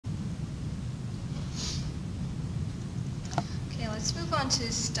Let's move on to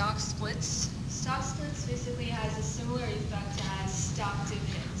stock splits. Stock splits basically has a similar effect as stock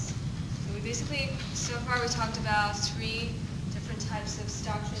dividends. So so far we talked about 3 different types of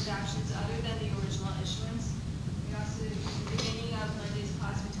stock transactions other than the original issuance. We also, at the beginning of Monday's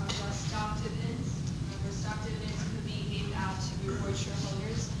class, we talked about stock dividends. Remember, stock dividends could be given out to reward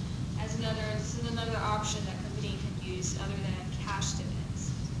shareholders as another option that company can use other than cash dividends.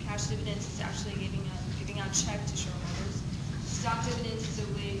 So cash dividends is actually giving out check to shareholders. Stock dividends is a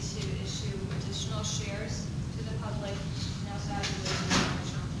way to issue additional shares to the public and also as a way to reward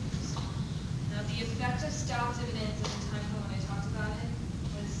shareholders. Now, the effect of stock dividends at the time when I talked about it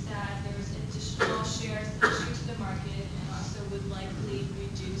was that there was additional shares issued to the market and also would likely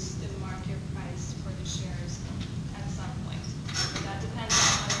reduce the market price for the shares at some point. So that depends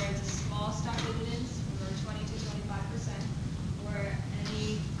on whether it's a small stock dividends, over 20 to 25%, or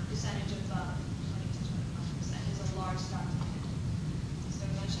any percentage above 20 to 25% is a large stock dividend. So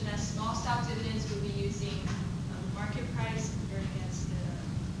I mentioned that small stock dividends would be using market price compared against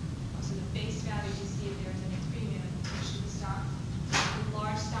also the face value to see if there's any premium to issue the stock. The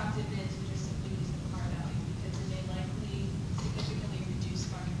large stock dividends would just simply use the par value because it may likely significantly reduce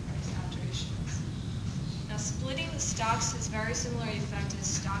market price after issuance. Now, splitting the stocks has very similar effect as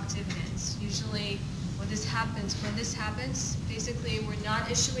stock dividends. Usually, when this happens, basically we're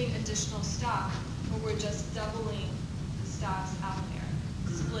not issuing additional stock, but we're just doubling the stocks out there,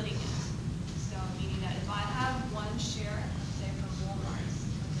 splitting it. So, meaning that if I have one share, say from Walmart's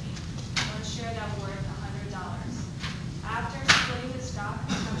company, one share that worth $100. After splitting the stock,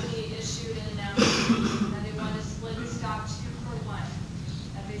 the company issued an announcement that they want to split the stock 2 for 1.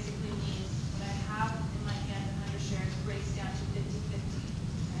 That basically means what I have in my hand, 100 shares, breaks down to 50-50.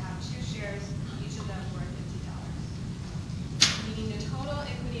 I have 2 shares, each of them worth $50. Meaning the total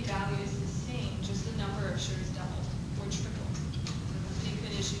equity value is the same, just the number of shares doubled or tripled. So the company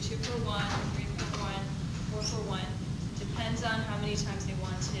could issue 2 for 1, 3 for 1, 4 for 1. Depends on how many times they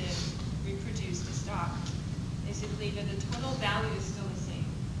want to reproduce the stock. Basically, the total value is still the same.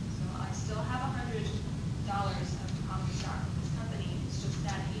 So I still have $100 of common stock in this company. It's just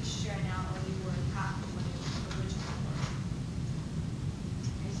that each share now only worth half of what it was originally worth.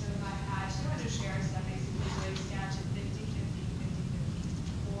 Okay, so if I had 200 shares, that basically breaks down to 50-50,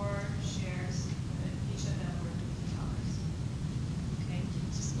 50-50. 4 shares, each of them worth $50. Okay,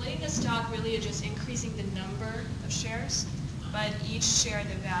 so splitting the stock really is just increasing the number of shares, but each share,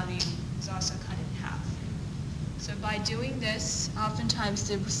 the value is also cut in half. So by doing this, oftentimes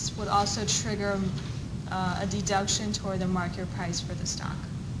this would also trigger a deduction toward the market price for the stock.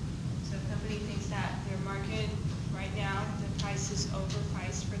 So if a company thinks that their market right now, the price is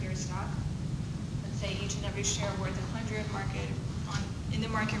overpriced for their stock, let's say each and every share worth 100 in the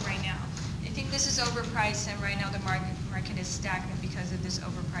market right now. They think this is overpriced and right now the market is stagnant because of this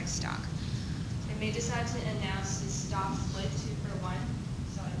overpriced stock. They may decide to announce this stock split 2 for 1.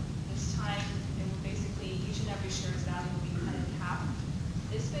 So at this time, it will basically each and every share's value will be cut in half.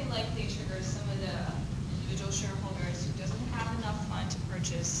 This may likely trigger some of the individual shareholders who doesn't have enough fund to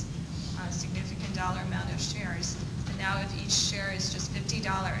purchase a significant dollar amount of shares. And now if each share is just $50,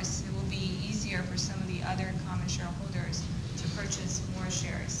 it will be easier for some of the other common shareholders to purchase more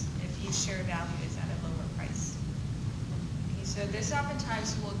shares if each share value is at a lower price. Okay, so this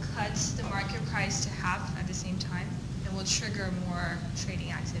oftentimes will cut the market price to half at the same time and will trigger more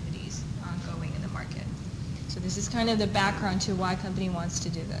trading activities ongoing in the market. So this is kind of the background to why a company wants to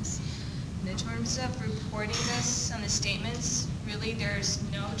do this. And in terms of reporting this on the statements, really there's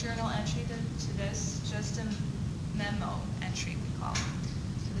no journal entry to this, just a memo entry we call.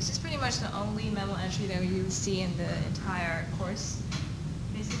 So this is pretty much the only memo entry that you see in the entire course.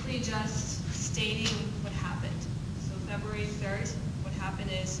 Basically just stating what happened. So February 3rd, what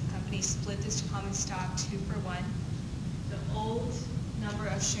happened is the company split this common stock 2 for 1. The old number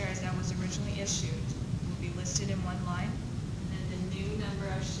of shares that was originally issued will be listed in one line, and then the new number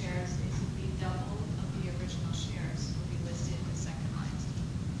of shares, basically double of the original shares, will be listed in the second line.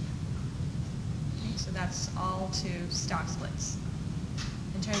 Okay, so that's all to stock splits.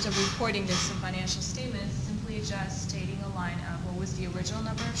 In terms of reporting this in financial statements, simply just stating a line of what was the original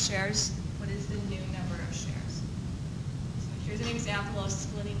number of shares, what is the new number of shares. So here's an example of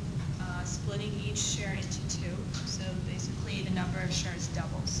splitting each share into 2. So basically the number of shares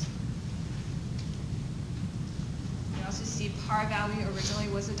doubles. You also see par value originally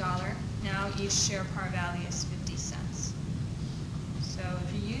was $1. Now each share par value is 50 cents. So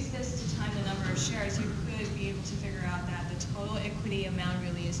if you use this to time the number of shares, you could be able to figure out that the total equity amount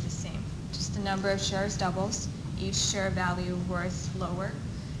really is the same. Just the number of shares doubles, each share value worth lower.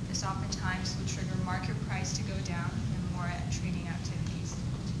 This oftentimes will trigger market price to go down and more trading activities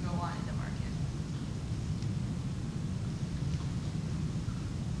to go on in the market.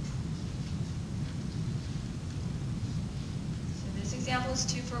 So this example is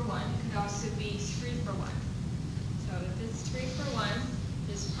 2 for 1. It could also be 3 for 1. So if it's 3 for 1,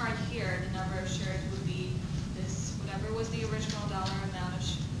 this part here, the number of shares would be this, whatever was the original dollar amount of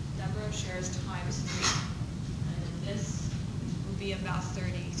number of shares times 3. And then this would be about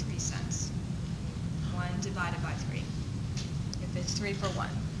 33 cents. 1 divided by 3. If it's 3 for 1.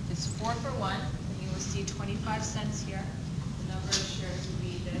 If it's 4 for 1, then you will see 25 cents here. The number of shares would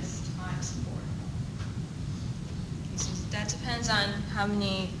be this times 4. Okay, so that depends on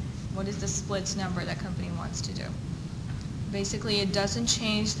what is the splits number that company wants to do. Basically, it doesn't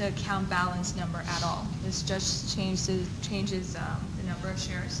change the account balance number at all. This just changes the number of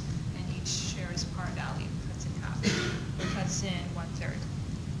shares, and each share's par value cuts in half, or cuts in 1/3.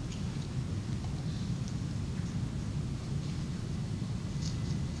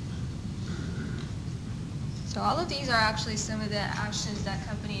 So all of these are actually some of the actions that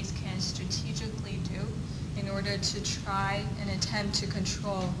companies can strategically do in order to try and attempt to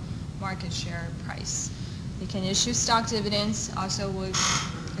control market share price. They can issue stock dividends. Also,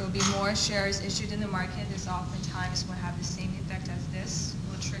 there will be more shares issued in the market. This oftentimes will have the same effect as this,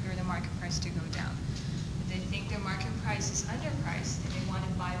 will trigger the market price to go down. If they think their market price is underpriced, then they want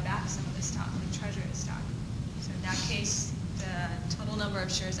to buy back some of the stock, like Treasury stock. So in that case, the total number of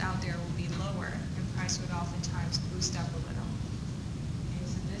shares out there will be lower, and price would oftentimes boost up a little. Okay,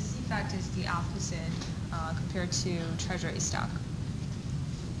 so this effect is the opposite compared to Treasury stock.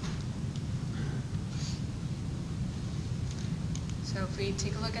 So if we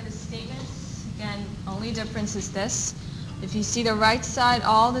take a look at the statements, again, only difference is this. If you see the right side,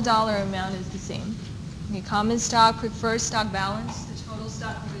 all the dollar amount is the same. Okay, common stock, preferred stock balance, the total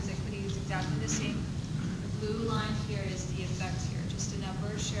stockholders' equity is exactly the same. The blue line here is the effect here, just the number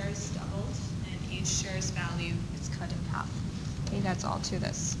of shares doubled, and each share's value is cut in half. Okay, that's all to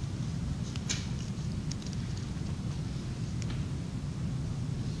this.